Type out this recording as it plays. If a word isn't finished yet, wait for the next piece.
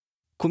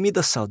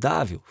Comida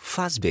saudável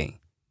faz bem,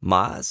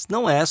 mas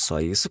não é só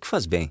isso que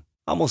faz bem.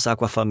 Almoçar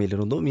com a família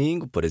no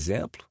domingo, por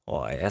exemplo,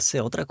 essa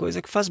é outra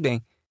coisa que faz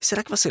bem.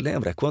 Será que você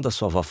lembra quando a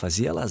sua avó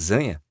fazia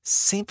lasanha?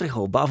 Sempre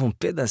roubava um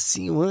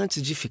pedacinho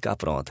antes de ficar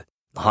pronta.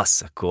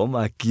 Nossa, como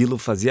aquilo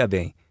fazia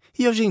bem!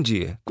 E hoje em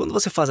dia, quando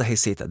você faz a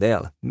receita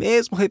dela,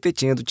 mesmo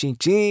repetindo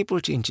tintim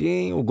por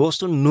tintim, o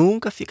gosto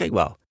nunca fica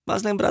igual.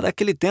 Mas lembrar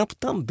daquele tempo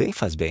também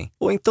faz bem.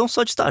 Ou então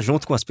só de estar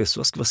junto com as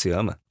pessoas que você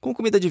ama, com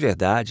comida de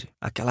verdade,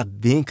 aquela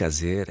bem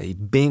caseira e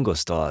bem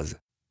gostosa.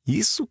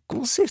 Isso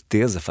com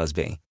certeza faz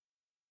bem.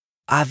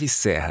 Ave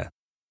Serra.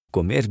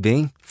 Comer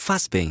bem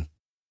faz bem.